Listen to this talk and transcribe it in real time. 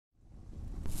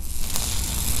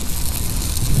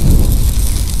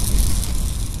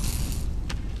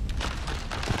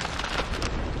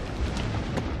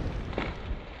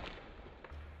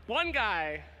one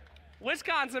guy.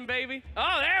 Wisconsin, baby.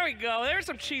 Oh, there we go. There's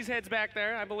some cheeseheads back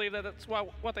there. I believe that's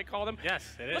what they call them. Yes,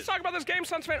 it is. Let's talk about this game,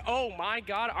 Suns fan. Oh, my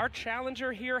God. Our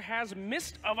challenger here has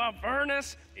Mist of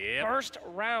Avernus first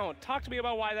round. Talk to me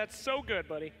about why that's so good,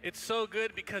 buddy. It's so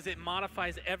good because it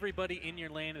modifies everybody in your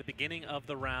lane at the beginning of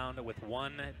the round with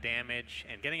 1 damage.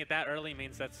 And getting it that early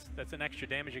means that's an extra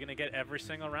damage you're going to get every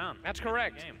single round. That's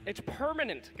correct. It's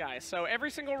permanent, guys. So every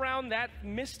single round, that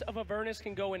Mist of Avernus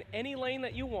can go in any lane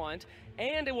that you want,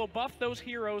 and it will buff those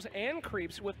heroes and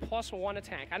creeps with +1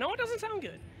 attack. I know it doesn't sound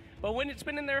good, but when it's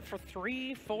been in there for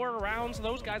 3-4 rounds,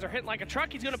 those guys are hitting like a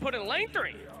truck. He's going to put in lane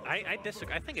 3. I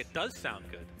disagree. I think it does sound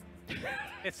good.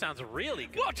 It sounds really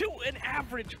good. Well, to an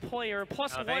average player,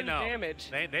 +1 damage.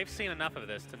 They've seen enough of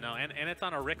this to know. And it's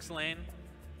on a Rick's lane,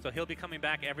 so he'll be coming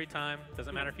back every time.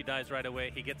 Doesn't matter if he dies right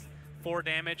away. He gets 4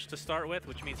 damage to start with,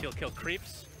 which means he'll kill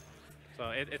creeps. So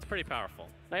it's pretty powerful.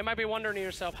 Now you might be wondering to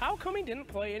yourself, how come he didn't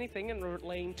play anything in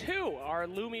lane 2, our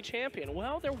Lumi champion?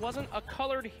 Well, there wasn't a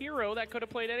colored hero that could have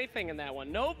played anything in that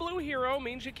one. No blue hero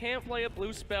means you can't play a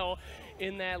blue spell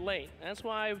in that lane. That's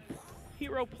why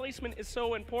hero placement is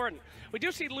so important. We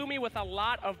do see Lumi with a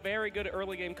lot of very good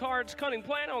early game cards. Cunning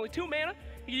Plan, only 2 mana.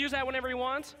 He can use that whenever he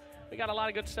wants. We got a lot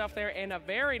of good stuff there, and a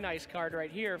very nice card right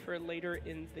here for later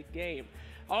in the game.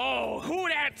 Oh, who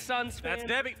that, Suns fan? That's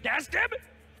Debbie. That's Debbie.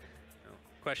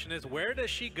 Question is, where does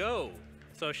she go?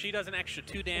 So she does an extra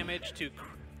 2 damage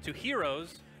to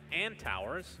heroes and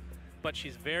towers, but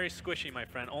she's very squishy, my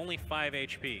friend. Only 5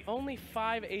 HP. Only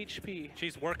 5 HP.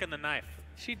 She's working the knife.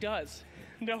 She does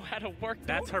know how to work.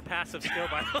 That's her passive skill,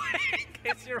 by the way.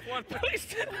 In case you're wondering.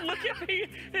 Please look at me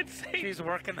and say. She's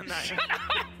working the knife. Shut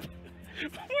up!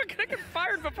 We're gonna get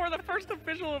fired before the first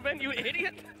official event, you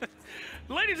idiot.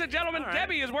 Ladies and gentlemen,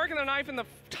 Debbie is working the knife in the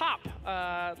top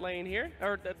lane here,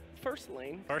 or the first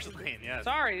lane. First lane, yes.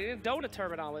 Sorry, Dota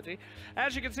terminology.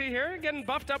 As you can see here, getting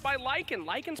buffed up by Lycan.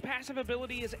 Lycan's passive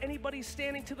ability is anybody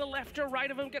standing to the left or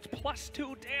right of him gets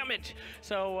 +2 damage.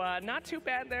 So not too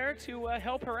bad there to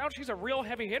help her out. She's a real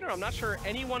heavy hitter. I'm not sure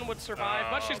anyone would survive,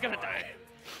 but she's gonna die.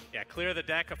 Yeah, clear the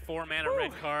deck, a 4-mana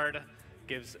red card.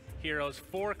 Gives heroes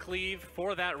 4 cleave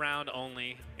for that round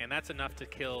only, and that's enough to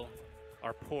kill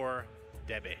our poor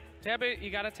Debbie. Debbie,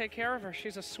 you gotta take care of her.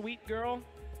 She's a sweet girl.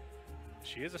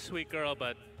 She is a sweet girl,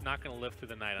 but not gonna live through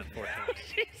the night, unfortunately.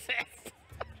 Jesus.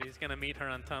 She's gonna meet her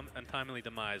untimely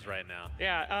demise right now.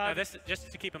 Yeah. Now this,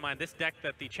 just to keep in mind, this deck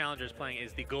that the challenger is playing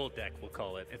is the gold deck, we'll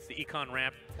call it. It's the Econ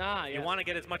ramp. Yes. You want to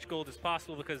get as much gold as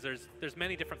possible because there's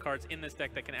many different cards in this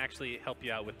deck that can actually help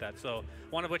you out with that. So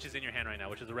one of which is in your hand right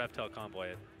now, which is the Reptile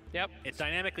Convoy. Yep. It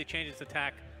dynamically changes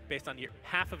attack based on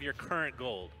half of your current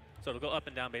gold. So it'll go up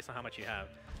and down based on how much you have.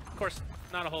 Of course,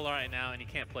 not a whole lot right now, and you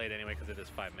can't play it anyway because it is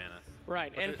 5 mana.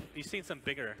 Right. But and you've seen some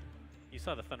bigger. You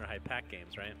saw the Thunderhide pack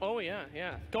games, right? Oh, yeah,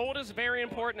 yeah. Gold is very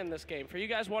important in this game. For you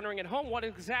guys wondering at home, what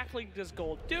exactly does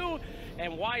gold do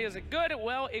and why is it good?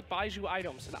 Well, it buys you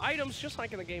items. And items, just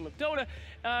like in the game of Dota,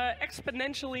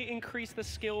 exponentially increase the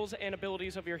skills and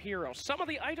abilities of your hero. Some of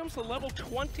the items, the level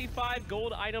 25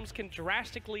 gold items, can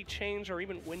drastically change or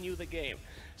even win you the game.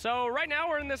 So right now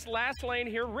we're in this last lane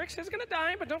here. Rix is going to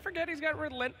die, but don't forget he's got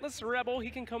Relentless Rebel. He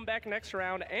can come back next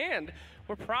round, and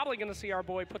we're probably going to see our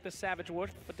boy put the Savage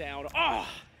Wolf down. Oh,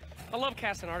 I love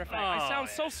casting Artifact. I sound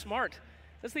so smart.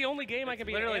 This is the only game I can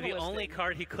be literally the only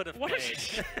card he could have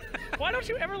played. Why don't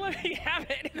you ever let me have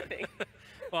anything?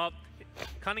 Well,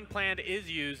 Cunning Plan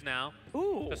is used now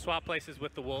to swap places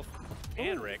with the Wolf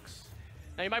and Rix.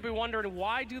 Now you might be wondering,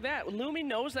 why do that? Lumi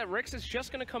knows that Rix is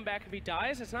just going to come back if he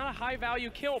dies. It's not a high value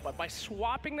kill, but by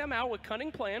swapping them out with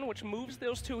Cunning Plan, which moves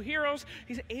those 2 heroes,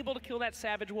 he's able to kill that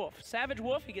Savage Wolf. Savage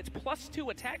Wolf, he gets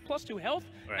 +2 attack, +2 health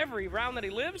every round that he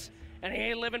lives, and he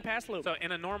ain't living past Lumi. So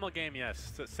in a normal game,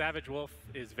 yes, so Savage Wolf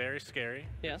is very scary.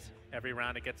 Yes. Every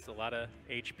round it gets a lot of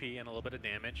HP and a little bit of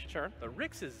damage. Sure. But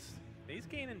Rix he's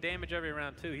gaining damage every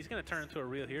round too. He's going to turn into a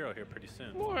real hero here pretty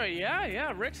soon. Boy,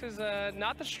 yeah. Rix is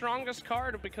not the strongest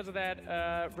card because of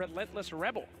that Relentless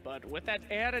Rebel. But with that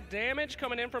added damage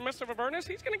coming in from Mist of Avernus,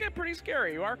 he's going to get pretty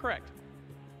scary. You are correct.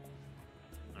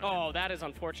 Oh, that is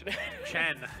unfortunate.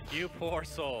 Chen, you poor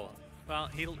soul. Well,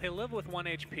 he'll live with 1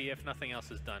 HP if nothing else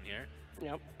is done here.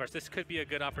 Yep. Of course, this could be a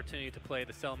good opportunity to play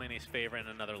the Salamani's Favor in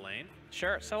another lane.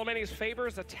 Sure. Salamani's Favor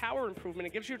is a tower improvement.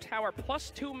 It gives you tower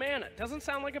 +2 mana. Doesn't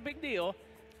sound like a big deal.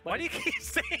 Why do you keep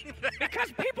saying that?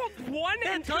 Because people 1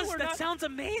 and 2 are that sounds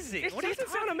amazing. It doesn't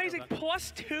sound amazing.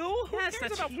 +2? Yes,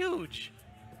 that's huge.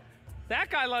 That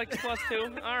guy likes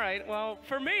 +2. All right. Well,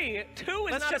 for me, 2 is not a big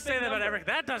number. Let's just say that about everything.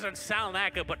 That doesn't sound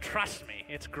that good, but trust me,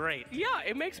 it's great. Yeah,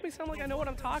 it makes me sound like I know what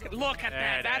I'm talking. Look at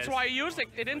that. That's why he used it.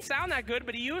 It didn't sound that good,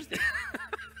 but he used it.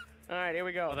 All right, here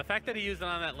we go. Well, the fact that he used it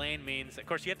on that lane means, of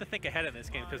course, you have to think ahead in this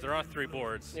game because there are 3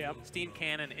 boards. Yep. Steam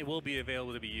Cannon, it will be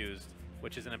available to be used,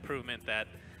 which is an improvement that,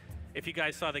 if you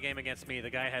guys saw the game against me, the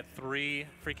guy had 3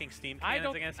 freaking Steam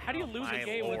Cannons against me. How do you lose a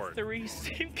game with 3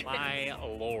 Steam Cannons? My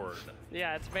lord.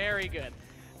 Yeah, it's very good.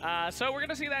 So we're going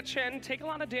to see that Chen take a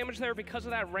lot of damage there because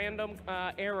of that random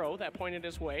arrow that pointed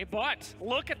his way. But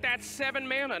look at that 7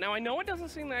 mana. Now, I know it doesn't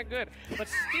seem that good, but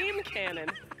Steam Cannon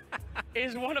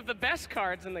is one of the best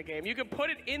cards in the game. You can put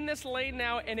it in this lane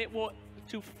now, and it will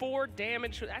do 4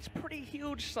 damage. That's pretty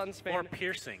huge, Sunsfan. Or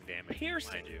piercing damage,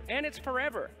 mind you. And it's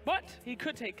forever. But he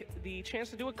could take the chance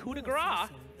to do a coup de grace,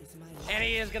 and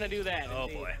he is going to do that. Oh,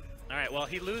 boy. All right, well,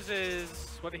 he loses.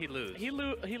 What did he lose?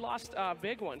 He lost a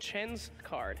big one, Chen's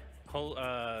card.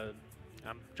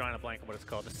 I'm drawing a blank on what it's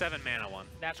called. The 7 mana one.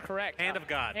 That's correct. Hand of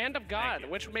God. Hand of God,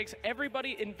 which makes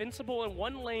everybody invincible in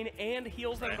one lane and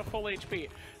heals them to full HP.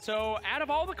 So out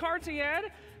of all the cards he had,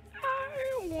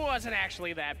 it wasn't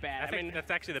actually that bad. I mean,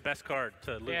 that's actually the best card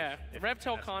to lose. Yeah,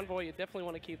 Reptile Convoy, you definitely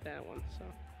want to keep that one. So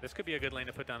this could be a good lane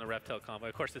to put down the Reptile Convoy.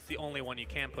 Of course, it's the only one you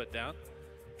can put down.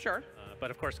 Sure. But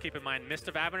of course, keep in mind, Mist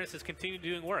of Avernus has continued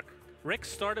doing work. Rick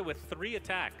started with 3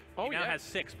 attack. He now has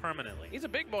 6 permanently. He's a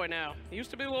big boy now. He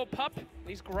used to be a little pup.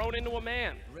 He's grown into a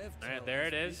man. All right, there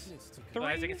it is. So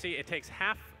as you can see, it takes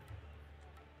half.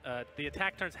 The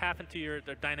attack turns half into your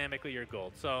dynamically your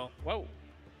gold. So whoa.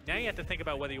 Now you have to think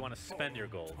about whether you want to spend your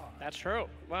gold. That's true.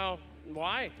 Well,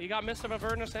 why? You got Mist of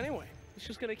Avernus anyway. It's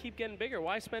just gonna keep getting bigger.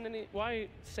 Why spend any? Why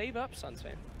save up,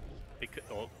 Sunsfan? Because,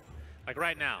 well, like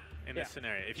right now in this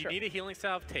scenario, if you need a healing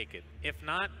salve, take it. If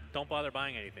not, don't bother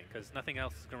buying anything because nothing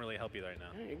else is gonna really help you right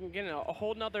now. You can get a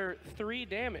whole nother 3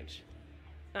 damage.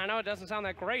 I know it doesn't sound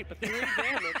that great, but 3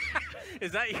 damage.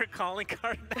 Is that your calling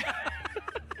card?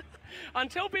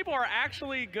 Until people are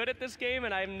actually good at this game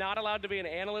and I'm not allowed to be an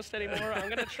analyst anymore, I'm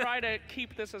going to try to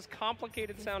keep this as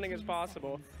complicated sounding as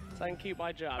possible so I can keep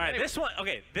my job. All right,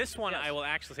 this one I will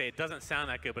actually say it doesn't sound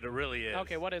that good, but it really is.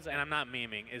 Okay, what is that? And I'm not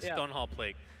memeing, is Stonehall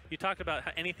Plague. You talked about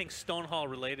how anything Stonehall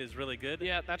related is really good.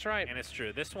 Yeah, that's right. And it's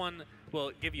true. This one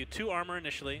will give you 2 armor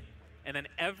initially, and then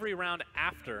every round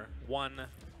after 1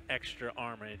 extra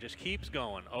armor. And it just keeps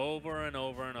going over and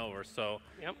over and over. So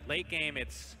late game,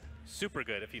 it's super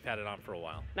good if you've had it on for a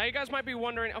while. Now you guys might be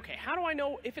wondering, okay, how do I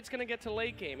know if it's going to get to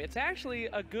late game? It's actually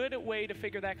a good way to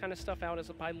figure that kind of stuff out is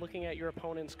by looking at your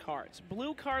opponent's cards.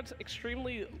 Blue cards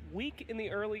extremely weak in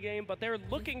the early game, but they're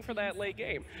looking for that late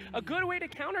game. A good way to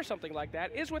counter something like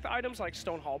that is with items like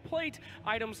Stonehall Plate,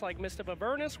 items like Mist of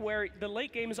Avernus, where the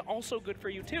late game is also good for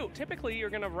you too. Typically,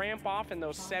 you're going to ramp off in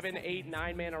those 7, 8,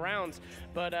 9 mana rounds,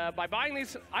 but by buying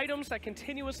these items that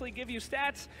continuously give you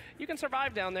stats, you can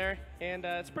survive down there, and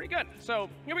it's pretty good. So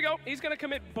here we go. He's going to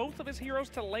commit both of his heroes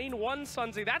to lane 1,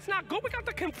 Sunzy. That's not good. We got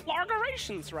the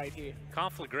conflagrations right here.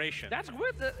 Conflagration. That's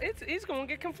good. He's going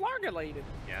to get conflagrated.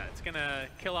 Yeah, it's going to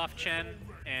kill off Chen.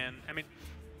 And, I mean,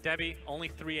 Debbie, only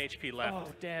 3 HP left.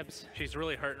 Oh, Debs. She's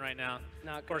really hurting right now.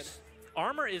 Not good. Of course,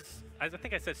 armor is, as I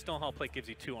think I said, Stonehall Plate gives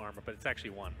you 2 armor, but it's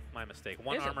actually 1. My mistake.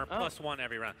 1 armor plus 1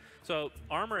 every round. So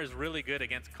armor is really good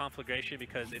against conflagration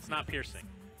because it's not piercing.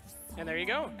 And there you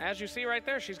go. As you see right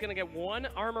there, she's going to get 1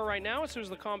 armor right now. As soon as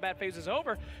the combat phase is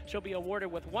over, she'll be awarded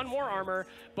with 1 more armor.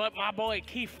 But my boy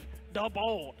Keith, the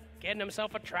Bold, getting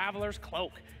himself a Traveler's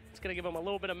Cloak. It's going to give him a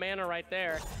little bit of mana right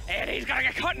there. And he's going to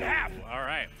get cut in half. All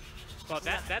right. Well,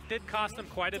 that did cost him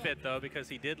quite a bit, though, because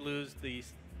he did lose the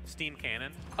Steam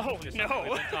Cannon. Oh, no.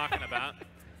 We've been talking about.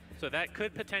 So that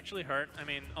could potentially hurt. I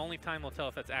mean, only time will tell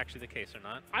if that's actually the case or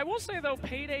not. I will say, though,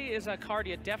 Payday is a card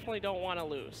you definitely don't want to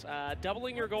lose.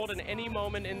 Doubling your gold in any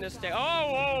moment in this day.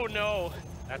 Oh, no.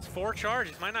 That's 4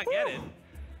 charges. Might not get it.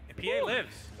 And PA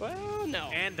lives. Well, no.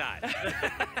 And dies.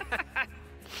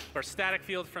 For Static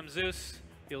Field from Zeus,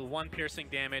 deal 1 piercing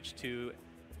damage to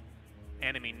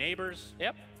enemy neighbors.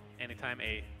 Yep. Anytime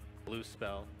a blue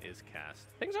spell is cast.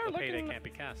 Things are Payday can't be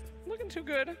cast. Looking too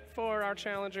good for our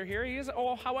challenger here. He is,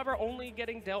 however, only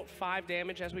getting dealt 5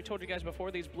 damage. As we told you guys before,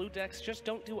 these blue decks just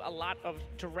don't do a lot of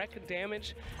direct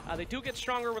damage. They do get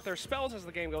stronger with their spells as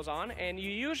the game goes on, and you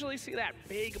usually see that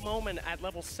big moment at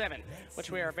level 7,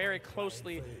 which we are very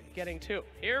closely getting to.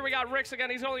 Here we got Rix again.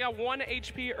 He's only got 1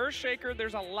 HP Earthshaker.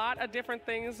 There's a lot of different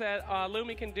things that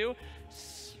Lumi can do.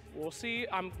 We'll see.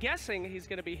 I'm guessing he's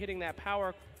going to be hitting that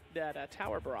tower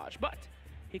barrage, but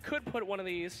he could put one of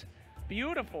these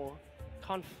beautiful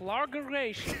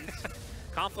conflagrations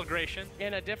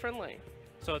in a different lane.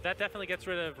 So that definitely gets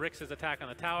rid of Rix's attack on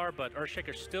the tower, but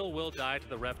Earthshaker still will die to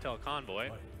the Reptile Convoy.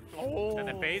 Oh. And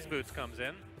the Phase Boots comes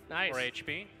in for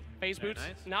HP. Phase Boots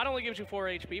nice. not only gives you 4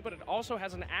 HP, but it also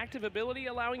has an active ability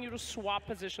allowing you to swap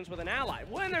positions with an ally.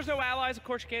 When there's no allies, of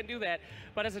course, you can't do that.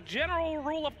 But as a general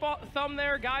rule of thumb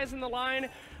there, guys in the line,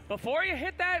 before you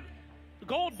hit that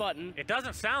gold button. It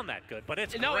doesn't sound that good, but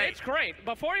it's great. No, it's great.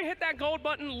 Before you hit that gold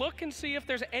button, look and see if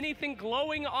there's anything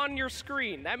glowing on your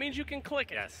screen. That means you can click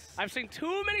it. Yes. I've seen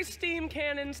too many Steam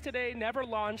cannons today never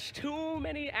launched, too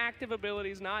many active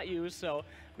abilities not used, so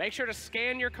make sure to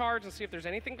scan your cards and see if there's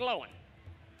anything glowing.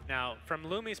 Now, from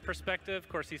Lumi's perspective, of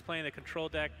course, he's playing the control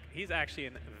deck. He's actually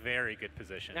in very good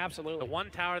position. Absolutely. The one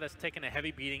tower that's taken a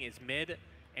heavy beating is mid,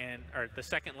 or the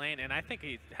second lane, and I think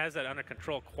he has that under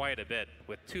control quite a bit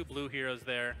with 2 blue heroes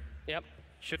there. Yep.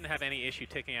 Shouldn't have any issue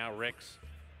taking out Rix.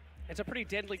 It's a pretty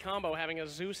deadly combo having a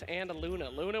Zeus and a Luna.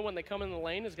 Luna, when they come in the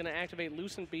lane, is going to activate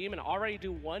Lucent Beam and already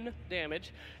do 1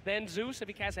 damage. Then Zeus, if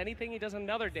he casts anything, he does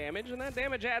another damage, and that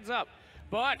damage adds up.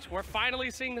 But we're finally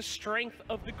seeing the strength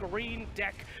of the green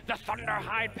deck, the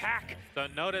Thunderhide pack. So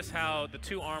notice how the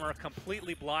 2 armor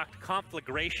completely blocked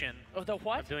Conflagration of the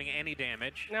what? of doing any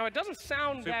damage. Now, it doesn't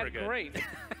sound Super that good. great.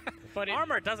 But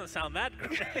armor doesn't sound that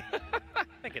great. I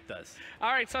think it does.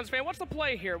 All right, Suns fan, what's the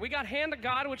play here? We got Hand of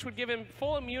God, which would give him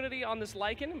full immunity on this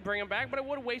Lycan and bring him back, but it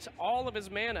would waste all of his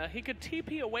mana. He could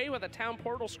TP away with a Town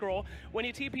Portal Scroll. When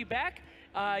you TP back,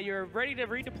 you're ready to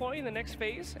redeploy in the next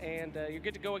phase, and you're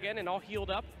good to go again and all healed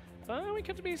up. We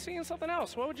could be seeing something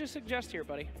else. What would you suggest here,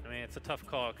 buddy? I mean, it's a tough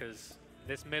call because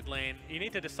this mid lane, you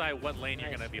need to decide what lane you're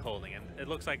going to be holding, and it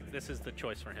looks like this is the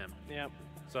choice for him. Yeah.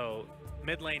 So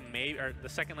mid lane or the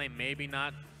second lane maybe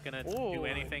not going to do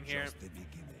anything here.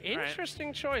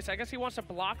 Interesting choice. I guess he wants to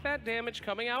block that damage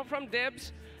coming out from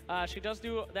Dibs. She does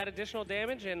do that additional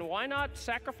damage, and why not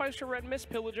sacrifice your Red Mist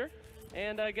Pillager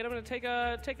and get him to take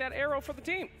that arrow for the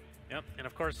team? Yep, and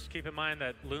of course keep in mind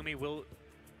that Lumi will.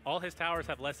 All his towers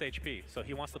have less HP, so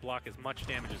he wants to block as much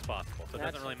damage as possible. So it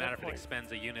doesn't really matter if it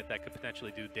expends a unit that could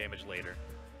potentially do damage later.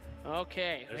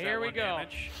 Okay, There's here we go.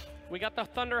 Damage. We got the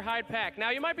Thunderhide pack.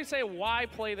 Now, you might be saying, why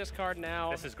play this card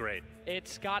now? This is great.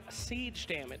 It's got siege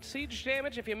damage. Siege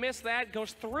damage, if you miss that,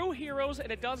 goes through heroes,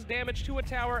 and it does damage to a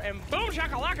tower, and boom,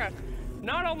 shakalaka!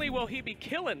 Not only will he be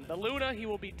killing the Luna, he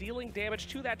will be dealing damage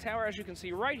to that tower, as you can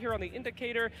see right here on the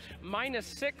indicator.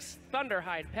 -6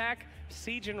 Thunderhide pack,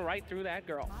 sieging right through that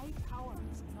girl.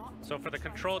 So for the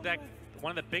control deck, one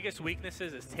of the biggest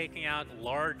weaknesses is taking out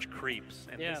large creeps,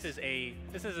 and this is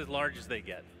as large as they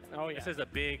get. Oh yeah. This is a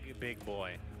big, big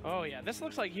boy. Oh yeah. This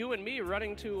looks like you and me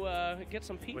running to get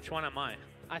some peeps. Which one am I?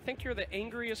 I think you're the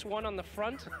angriest one on the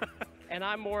front, and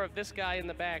I'm more of this guy in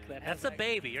the back that has That's a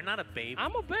baby. You're not a baby.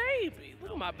 I'm a baby.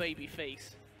 Look at my baby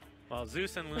face. Well,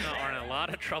 Zeus and Luna are in a lot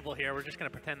of trouble here. We're just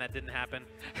going to pretend that didn't happen.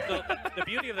 So the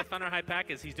beauty of the Thunderhide pack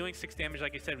is he's doing 6 damage,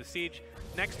 like you said, with Siege.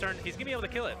 Next turn, he's going to be able to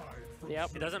kill it.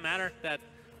 Yep. It doesn't matter that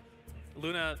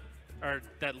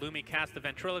Lumi cast the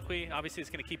Ventriloquy. Obviously, it's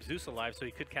going to keep Zeus alive, so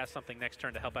he could cast something next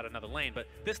turn to help out another lane. But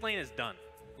this lane is done.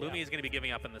 Lumi is going to be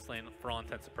giving up in this lane for all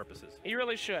intents and purposes. He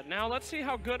really should. Now, let's see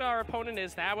how good our opponent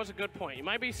is. That was a good point. You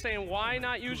might be saying, why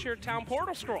not use your Town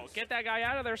Portal Scroll? Get that guy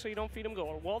out of there so you don't feed him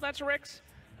gold. Well, that's Rix.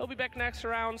 He'll be back next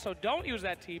round, so don't use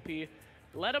that TP.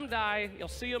 Let him die. You'll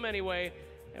see him anyway.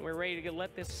 And we're ready to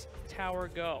let this tower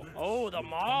go. Oh, the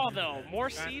Maw, though. More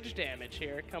siege damage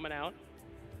here coming out.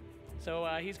 So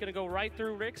he's going to go right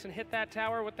through Rix and hit that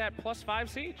tower with that +5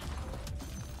 siege.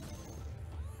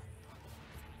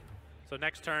 So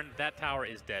next turn, that tower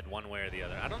is dead one way or the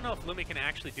other. I don't know if Lumi can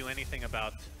actually do anything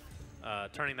about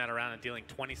turning that around and dealing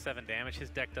 27 damage. His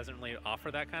deck doesn't really offer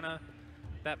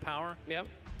that power. Yep.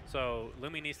 So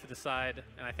Lumi needs to decide,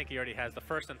 and I think he already has. The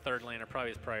first and third lane are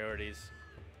probably his priorities.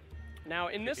 Now,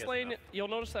 in this lane, you'll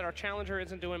notice that our challenger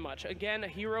isn't doing much. Again,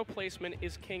 hero placement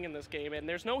is king in this game, and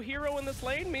there's no hero in this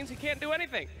lane, means he can't do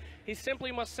anything. He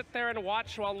simply must sit there and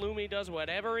watch while Lumi does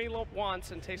whatever he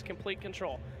wants and takes complete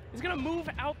control. He's going to move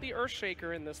out the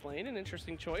Earthshaker in this lane, an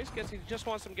interesting choice, because he just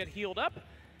wants him to get healed up,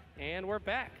 and we're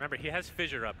back. Remember, he has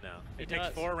Fissure up now. It takes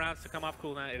 4 rounds to come off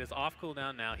cooldown. It is off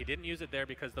cooldown now. He didn't use it there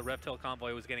because the Reptile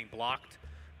Convoy was getting blocked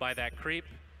by that creep,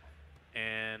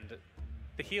 and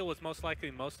the heal was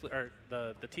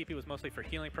the TP was mostly for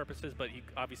healing purposes, but he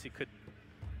obviously could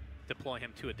deploy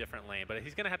him to a different lane. But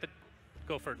he's going to have to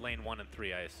go for lane 1 and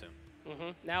 3, I assume.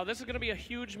 Now, this is going to be a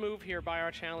huge move here by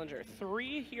our challenger.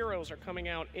 3 heroes are coming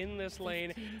out in this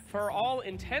lane. For all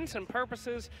intents and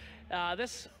purposes,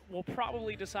 this will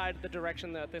probably decide the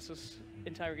direction that this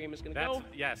entire game is going to go.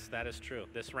 Yes, that is true.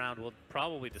 This round will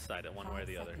probably decide it one way or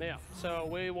the other. Yeah, so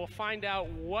we will find out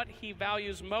what he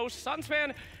values most. Suns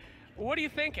fan, what are you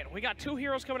thinking? We got 2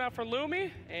 heroes coming out for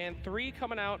Lumi and 3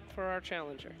 coming out for our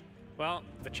challenger. Well,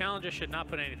 the challenger should not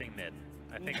put anything mid.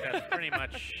 I think that's pretty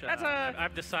much,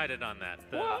 I've decided on that.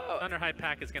 The Thunder High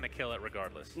Pack is going to kill it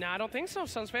regardless. No, I don't think so,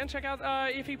 Sunsfan. Check out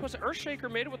if he puts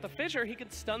Earthshaker mid with the Fissure, he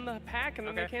could stun the pack and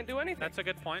then they can't do anything. That's a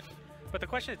good point. But the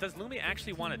question is, does Lumi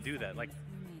actually want to do that? Like,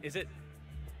 is it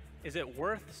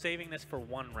worth saving this for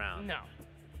one round? No,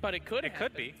 but it could. It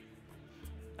could be.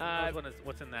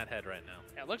 What's in that head right now?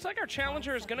 Yeah, it looks like our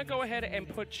challenger is going to go ahead and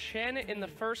put Chen in the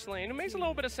first lane. It makes a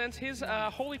little bit of sense. His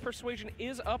Holy Persuasion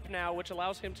is up now, which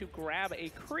allows him to grab a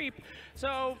creep.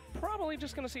 So probably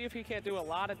just going to see if he can't do a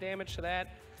lot of damage to that.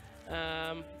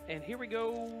 And here we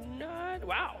go.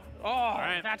 Wow. Oh,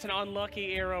 that's an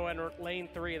unlucky arrow in lane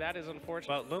 3. That is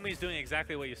unfortunate. Well, Lumi's doing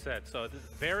exactly what you said. So this is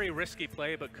very risky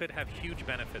play, but could have huge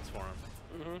benefits for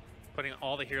him. Putting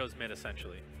all the heroes mid,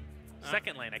 essentially.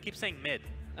 Second lane. I keep saying mid.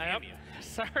 Damn you.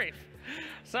 Sorry.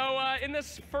 So in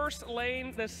this first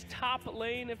lane, this top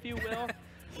lane, if you will,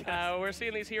 we're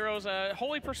seeing these heroes.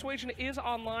 Holy Persuasion is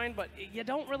online, but you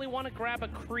don't really want to grab a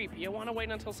creep. You want to wait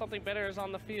until something better is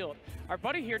on the field. Our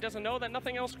buddy here doesn't know that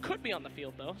nothing else could be on the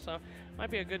field, though, so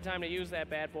might be a good time to use that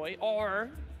bad boy.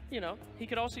 Or, you know, he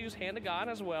could also use Hand of God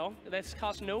as well. That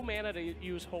costs no mana to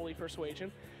use Holy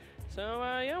Persuasion. So,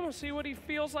 yeah, we'll see what he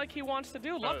feels like he wants to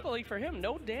do. Luckily for him,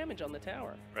 no damage on the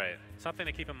tower. Right. Something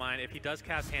to keep in mind, if he does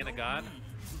cast Hand of God,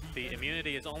 the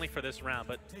immunity is only for this round,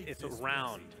 but it's a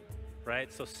round,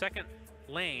 right? So second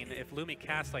lane, if Lumi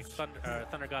casts like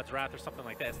Thunder God's Wrath or something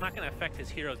like that, it's not going to affect his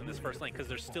heroes in this first lane because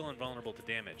they're still invulnerable to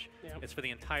damage. Yep. It's for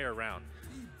the entire round.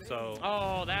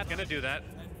 So, that's going to do that.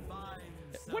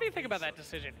 What do you think about that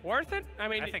decision? Worth it? I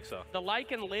mean, I think so. The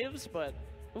Lycan lives, but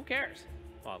who cares?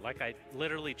 Well, like I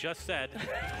literally just said,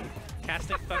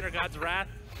 casting Thunder God's Wrath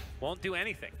won't do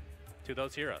anything to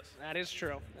those heroes. That is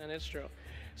true. That is true.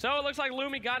 So it looks like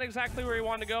Lumi got exactly where he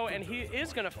wanted to go, and he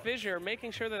is going to Fissure,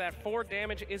 making sure that that 4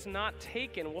 damage is not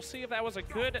taken. We'll see if that was a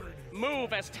good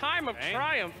move as Time of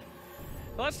Triumph.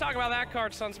 Well, let's talk about that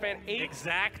card, Sunspan. 8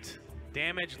 exact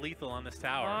damage lethal on this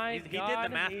tower. He did the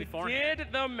math beforehand. He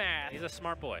did the math. He's a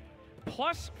smart boy.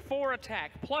 +4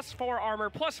 attack, +4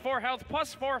 armor, +4 health,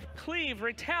 +4 cleave,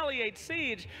 retaliate,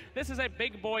 siege. This is a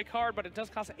big boy card, but it does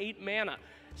cost 8 mana.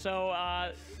 So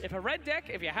if a red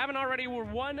deck, if you haven't already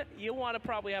won, you want to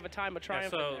probably have a Time of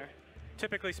Triumph in there.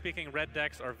 Typically speaking, red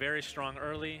decks are very strong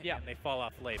early, and they fall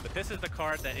off late. But this is the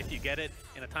card that if you get it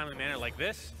in a timely manner like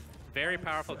this, very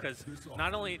powerful, because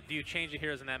not only do you change the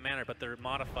heroes in that manner, but they're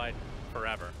modified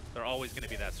forever. They're always going to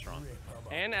be that strong.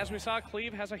 And as we saw,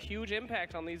 Cleave has a huge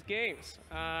impact on these games.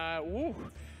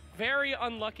 Very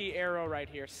unlucky arrow right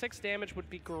here. 6 damage would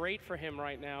be great for him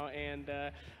right now, and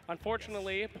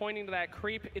unfortunately, pointing to that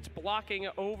creep, it's blocking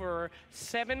over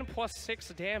 7 + 6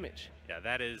 damage. Yeah,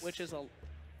 that is...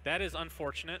 That is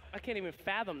unfortunate. I can't even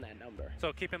fathom that number.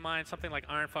 So keep in mind something like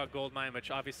Ironfog Goldmine,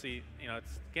 which obviously, you know,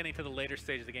 it's getting to the later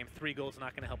stage of the game. 3 gold's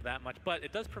not going to help that much, but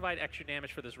it does provide extra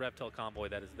damage for this Reptile convoy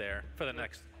that is there for the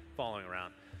next following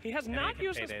round. He has not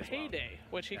used his Payday,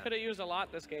 which he could have used a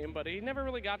lot this game, but he never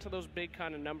really got to those big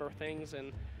kind of number things.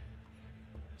 And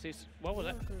what was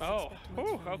that? Oh,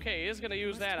 okay, he is going to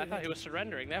use that. I thought he was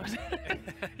surrendering. That was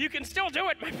You can still do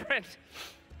it, my friend.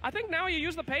 I think now you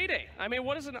use the Payday. I mean,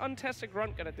 what is an Untested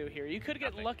Grunt going to do here? You could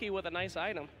get lucky with a nice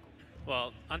item.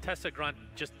 Well, Untested Grunt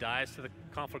just dies to the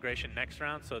Conflagration next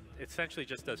round, so it essentially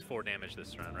just does 4 damage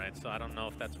this round, right? So I don't know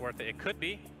if that's worth it. It could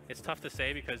be. It's tough to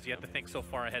say because you have to think so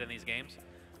far ahead in these games.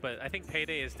 But I think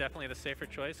Payday is definitely the safer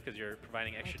choice because you're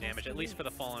providing extra damage, at least for the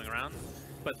following round.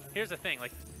 But here's the thing,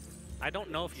 like, I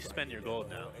don't know if you spend your gold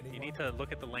now. You need to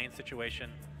look at the lane situation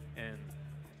and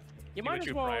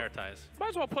prioritize. Might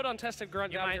as well put Untested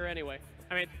Grunt down here anyway.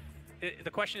 I mean,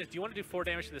 the question is, do you want to do 4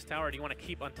 damage to this tower, or do you want to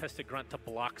keep Untested Grunt to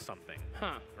block something?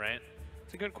 Right?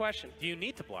 It's a good question. Do you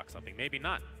need to block something? Maybe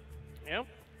not. Yeah,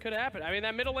 could happen. I mean,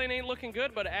 that middle lane ain't looking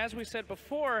good, but as we said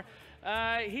before,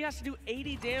 he has to do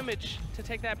 80 damage to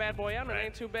take that bad boy out, and it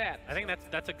ain't too bad. I think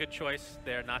that's a good choice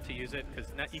there not to use it,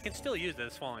 because you can still use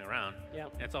this following around. Yeah.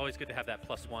 And it's always good to have that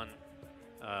 +1.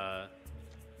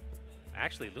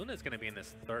 Actually, Luna's going to be in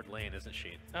this 3rd lane, isn't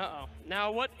she? Uh-oh.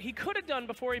 Now, what he could have done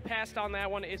before he passed on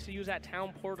that one is to use that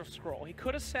Town Portal Scroll. He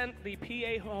could have sent the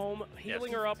PA home,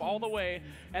 healing her up all the way,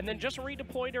 and then just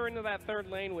redeployed her into that 3rd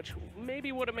lane, which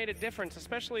maybe would have made a difference,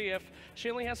 especially if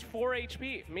she only has 4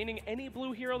 HP, meaning any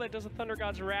blue hero that does a Thunder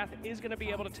God's Wrath is going to be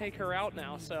able to take her out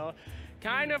now. So,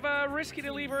 kind of risky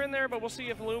to leave her in there, but we'll see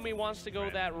if Lumi wants to go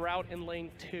that route in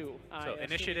lane 2. So,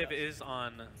 initiative is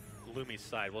on Lumi's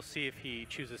side. We'll see if he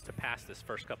chooses to pass this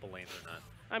first couple lanes or not.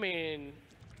 I mean,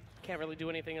 can't really do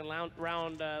anything in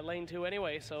round lane 2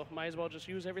 anyway, so might as well just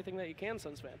use everything that you can,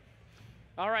 Sunsman.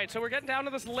 All right, so we're getting down to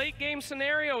this late game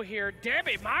scenario here.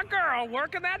 Debbie, my girl,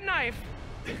 working that knife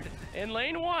in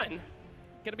lane 1.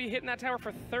 Going to be hitting that tower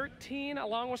for 13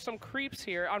 along with some creeps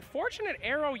here. Unfortunate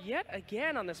arrow yet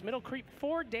again on this middle creep.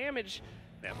 4 damage.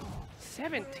 Yep.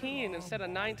 17 instead of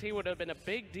 19 would have been a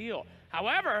big deal.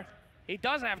 However, he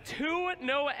does have 2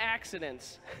 no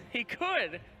accidents. He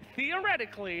could,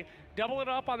 theoretically, double it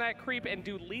up on that creep and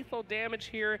do lethal damage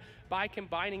here by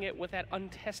combining it with that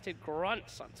untested grunt,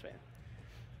 Sunsman.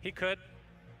 He could.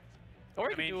 Or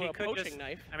he could do a poaching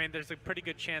knife. I mean, there's a pretty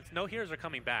good chance. No heroes are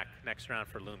coming back next round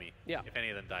for Lumi. Yeah. If any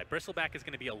of them die. Bristleback is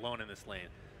going to be alone in this lane.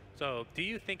 So do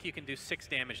you think you can do 6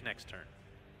 damage next turn?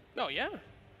 Oh, yeah.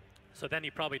 So then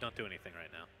you probably don't do anything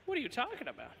right now. What are you talking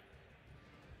about?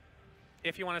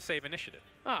 If you want to save initiative.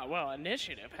 Ah, well,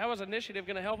 initiative. How is initiative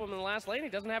going to help him in the last lane? He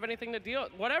doesn't have anything to deal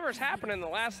with. Whatever's happening in the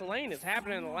last lane is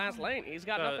happening in the last lane. He's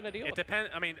got nothing to deal with. It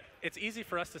depends. I mean, it's easy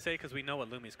for us to say because we know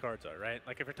what Lumi's cards are, right?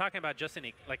 Like if we're talking about just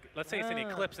like let's say it's an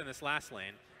Eclipse in this last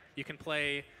lane, you can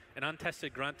play an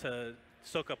untested grunt to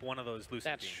soak up one of those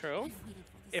lucid That's beams. true.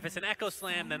 If it's an Echo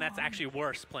Slam, then that's actually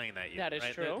worse playing that unit. That is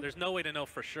right? true. There's no way to know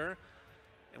for sure,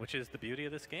 which is the beauty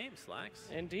of this game, Slacks.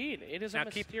 Indeed. It is a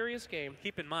mysterious game.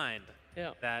 Keep in mind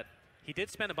that he did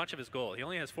spend a bunch of his gold. He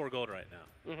only has 4 gold right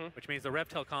now, which means the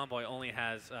Reptel Convoy only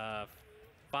has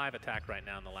 5 attack right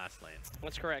now in the last lane.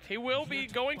 That's correct. He will be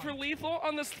going for lethal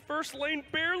on this first lane,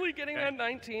 barely getting that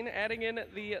 19, adding in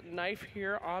the knife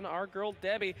here on our girl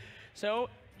Debbie. So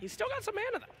he's still got some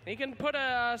mana, though. He can put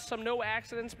some no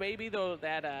accidents, maybe, though,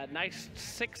 that nice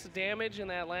 6 damage in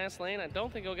that last lane. I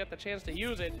don't think he'll get the chance to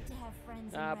use it,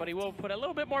 but he will put a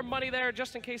little bit more money there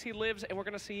just in case he lives, and we're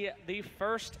going to see the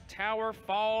first tower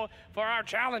fall for our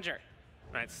challenger.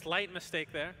 Right, slight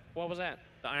mistake there. What was that?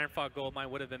 The Iron Fog gold mine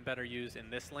would have been better used in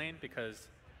this lane because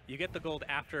you get the gold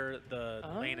after the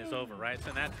lane is over, right?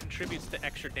 So that contributes to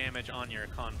extra damage on your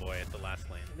convoy at the last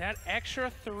lane. That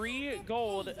extra 3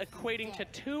 gold equating to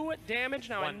 2 damage.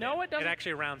 Now, I know it doesn't... It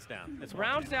actually rounds down. It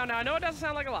rounds down. Now, I know it doesn't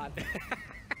sound like a lot.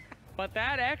 But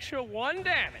that extra 1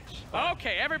 damage.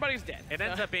 Okay, everybody's dead. It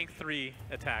ends up being 3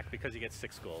 attack because you get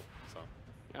 6 gold. So.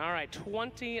 All right,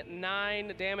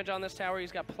 29 damage on this tower.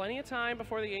 He's got plenty of time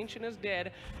before the Ancient is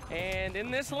dead. And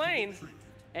in this lane,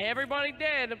 everybody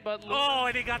dead, but... Oh,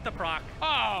 and he got the proc.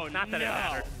 Oh, not that it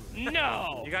mattered.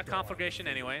 No. You got Conflagration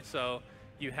anyway, so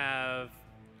you have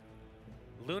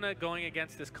Luna going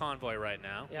against this convoy right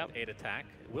now with 8 attack.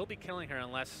 Will be killing her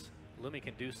unless Lumi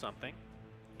can do something.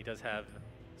 He does have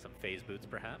some phase boots,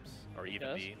 perhaps, or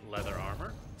even the leather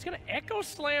armor. He's going to Echo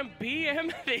Slam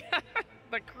BM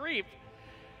the creep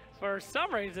for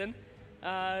some reason.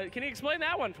 Can you explain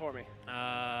that one for me?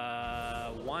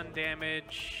 1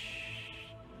 damage.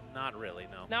 Not really,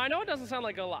 no. Now, I know it doesn't sound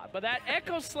like a lot, but that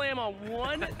Echo Slam on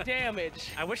 1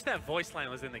 damage. I wish that voice line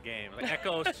was in the game. Like,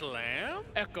 Echo Slam?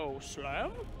 Echo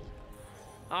Slam?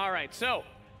 All right, so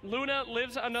Luna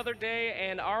lives another day,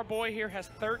 and our boy here has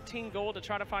 13 gold to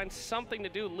try to find something to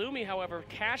do. Lumi, however,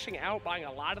 cashing out, buying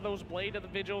a lot of those Blade of the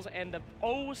Vigils, and the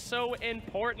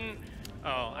oh-so-important... Oh,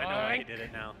 I know how he did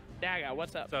it now. Daga,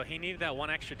 what's up? So he needed that 1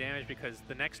 extra damage because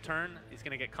the next turn, he's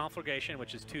going to get Conflagration,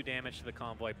 which is 2 damage to the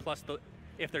convoy, plus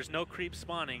if there's no creep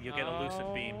spawning, you'll get a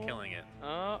Lucid Beam killing it.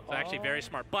 So actually very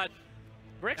smart. But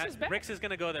Brix is back. Brix is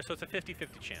going to go there, so it's a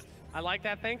 50-50 chance. I like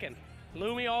that thinking.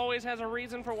 Lumi always has a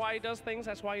reason for why he does things.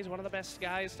 That's why he's one of the best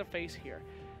guys to face here.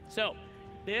 So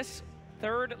this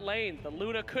third lane, the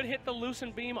Luna could hit the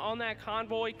Lucent Beam on that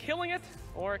convoy, killing it,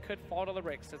 or it could fall to the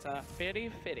Brix. It's a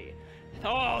 50-50.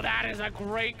 Oh, that is a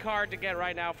great card to get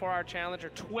right now for our challenger.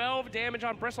 12 damage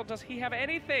on Bristle. Does he have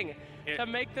anything to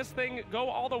make this thing go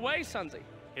all the way, Sunzi?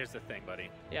 Here's the thing, buddy.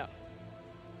 Yeah.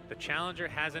 The challenger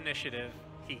has initiative.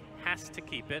 He has to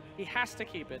keep it. He has to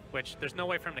keep it. Which there's no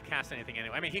way for him to cast anything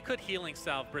anyway. I mean, he could Healing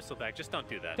Salve Bristleback. Just don't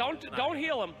do that. Don't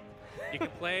heal him. You can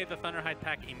play the Thunderhide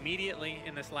pack immediately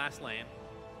in this last lane.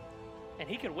 And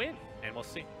he could win. And we'll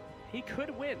see. He could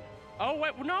win. Oh,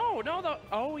 wait, no.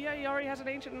 Oh, yeah, he already has an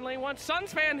Ancient in lane 1.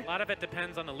 Suns fan. A lot of it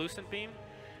depends on the Lucent Beam.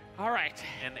 All right.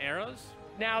 And arrows.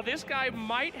 Now, this guy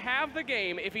might have the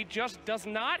game if he just does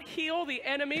not heal the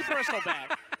enemy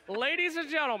Bristleback. Ladies and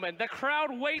gentlemen, the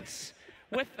crowd waits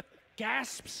with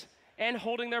gasps and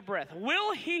holding their breath.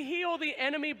 Will he heal the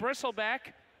enemy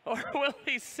Bristleback, or will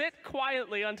he sit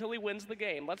quietly until he wins the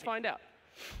game? Let's find out.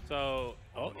 So,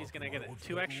 he's going to get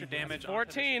 2 extra damage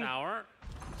 14. Onto this tower.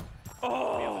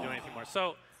 Oh! Be able to do anything more.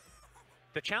 So,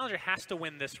 the challenger has to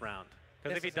win this round.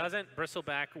 Because if he doesn't,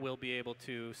 Bristleback will be able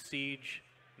to siege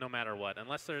no matter what.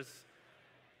 Unless there's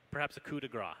perhaps a coup de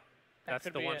grace. That's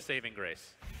the one saving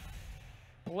grace.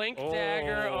 Blink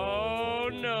dagger. Oh,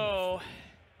 no.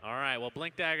 All right, well,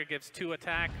 Blink Dagger gives 2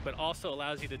 attack, but also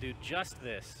allows you to do just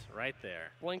this right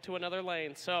there. Blink to another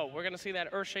lane. So we're going to see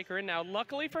that Earthshaker in now.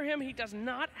 Luckily for him, he does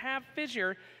not have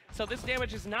Fissure, so this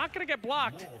damage is not going to get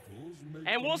blocked.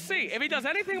 And we'll see. If he does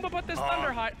anything but put this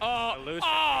Thunderhide...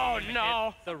 Oh,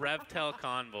 no. The Revtel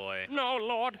Convoy. No,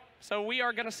 Lord. So we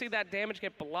are going to see that damage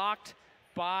get blocked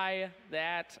by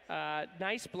that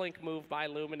nice Blink move by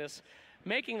Luminous,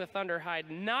 making the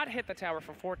Thunderhide not hit the tower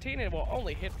for 14, and it will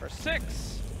only hit for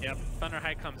 6. Yep,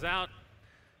 Thunderhide comes out,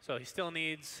 so he still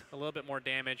needs a little bit more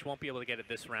damage. Won't be able to get it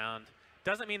this round.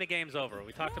 Doesn't mean the game's over.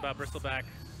 We talked about Bristleback.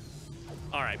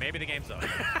 All right, maybe the game's over.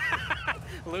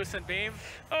 Lucent Beam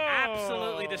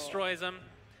absolutely destroys him.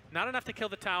 Not enough to kill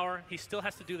the tower. He still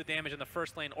has to do the damage in the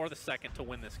first lane or the second to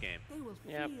win this game.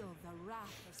 Yep.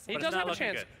 He does have a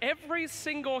chance. Good. Every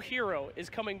single hero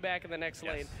is coming back in the next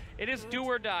lane. It is do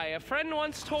or die. A friend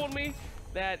once told me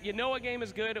that you know a game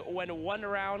is good when one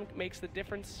round makes the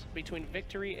difference between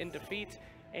victory and defeat.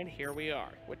 And here we are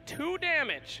with 2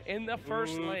 damage in the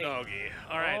first lane. Doggy.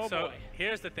 All right, so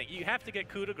here's the thing. You have to get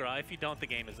coup de grace. If you don't, the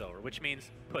game is over, which means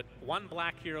put 1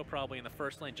 black hero probably in the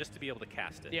first lane just to be able to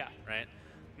cast it. Yeah. Right?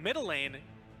 Middle lane,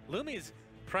 Lumi's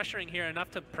pressuring here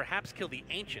enough to perhaps kill the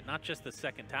Ancient, not just the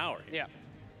second tower here. Yeah.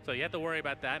 So you have to worry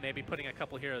about that, maybe putting a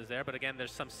couple heroes there, but again,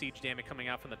 there's some siege damage coming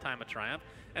out from the Time of Triumph.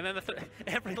 And then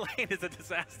every lane is a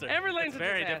disaster. Every lane's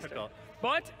very difficult.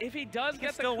 But if he does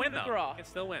get the coup de grace, he can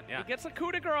still win, yeah. He gets the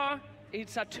coup de grace,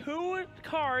 it's 2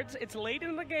 cards, it's late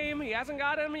in the game, he hasn't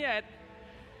got him yet.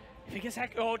 If he gets that,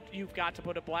 you've got to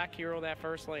put a black hero in that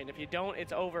first lane. If you don't,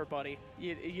 it's over, buddy.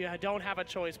 You don't have a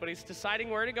choice, but he's deciding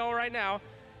where to go right now.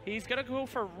 He's going to go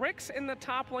for Rix in the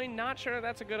top lane. Not sure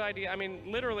that's a good idea. I mean,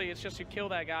 literally, it's just you kill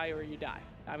that guy or you die.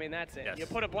 I mean, that's it. Yes. You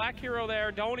put a black hero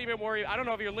there. Don't even worry. I don't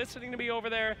know if you're listening to me over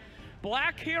there.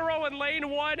 Black hero in lane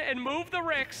 1 and move the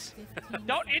Rix.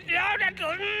 Don't.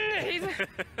 He's lane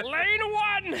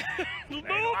 1. Move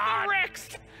the Rix.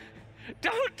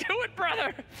 Don't do it,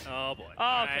 brother. Oh, boy.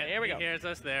 Okay, here we go. He hears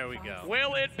us. There we go.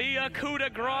 Will it be a coup de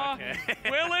grace? Okay.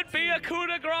 Will it be a coup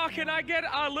de grace? Can I get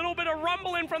a little bit of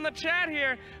rumbling from the chat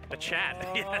here? The chat,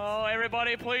 yes. Oh,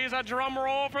 everybody, please, a drum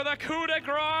roll for the coup de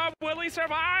grace. Will he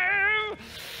survive?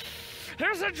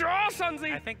 There's a draw,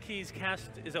 Sunzy. I think he's cast,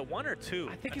 is it 1 or 2?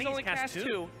 I think he's only cast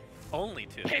 2. Only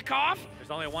 2. Pick off. There's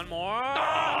only 1 more.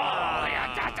 Oh,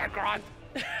 yeah, that's a grunt.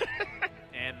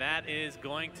 And that is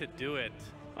going to do it.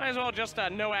 Might as well just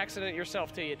no accident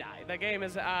yourself till you die. The game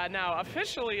is now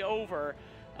officially over.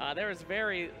 There is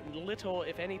very little,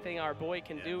 if anything, our boy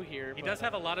can do here. He does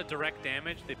have a lot of direct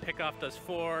damage. The Pickoff does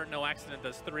 4, No Accident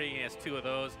does 3, he has 2 of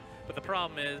those. But the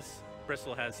problem is,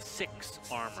 Bristle has 6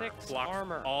 armor. 6 blocks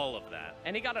armor. All of that.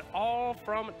 And he got it all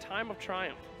from Time of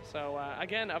Triumph. So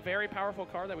again, a very powerful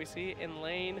card that we see in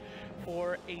lane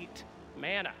for 8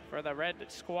 mana for the red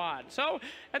squad. So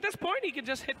at this point, he can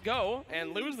just hit go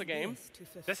and lose the game.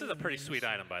 This is a pretty sweet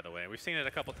item, by the way. We've seen it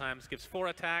a couple times. Gives 4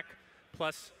 attack,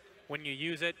 plus when you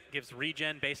use it, gives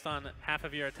regen based on half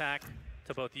of your attack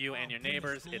to both you and your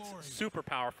neighbors. It's super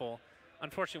powerful.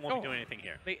 Unfortunately, won't be doing anything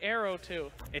here. The arrow, too.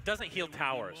 It doesn't heal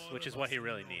towers, which is what he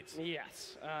really needs.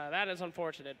 Yes, that is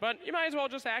unfortunate. But you might as well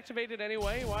just activate it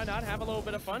anyway. Why not have a little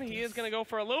bit of fun? He is going to go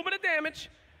for a little bit of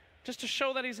damage, just to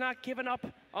show that he's not giving up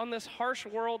on this harsh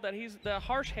world, that he's the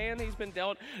harsh hand he's been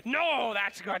dealt. No,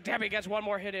 that's good. Debbie gets 1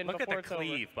 more hit in before it's over. Look at the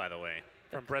cleave, by the way,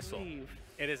 from Bristle.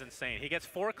 It is insane. He gets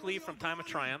 4 cleave from Time of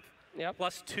Triumph,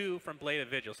 plus 2 from Blade of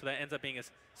Vigil. So that ends up being his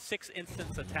 6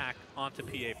 instance attack onto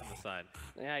PA from the side.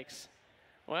 Yikes.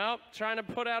 Well, trying to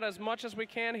put out as much as we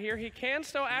can here. He can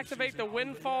still activate the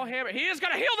Windfall Hammer. He is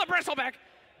going to heal the Bristleback.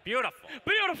 Beautiful.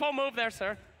 Beautiful move there,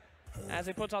 sir. As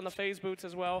he puts on the phase boots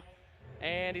as well.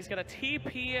 And he's going to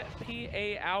TP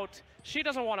PA out. She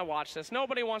doesn't want to watch this.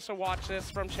 Nobody wants to watch this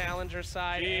from Challenger's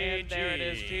side. GG. And there it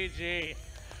is, GG.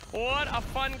 What a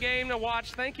fun game to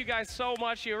watch. Thank you guys so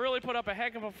much. You really put up a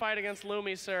heck of a fight against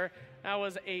Lumi, sir. That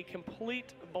was a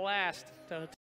complete blast to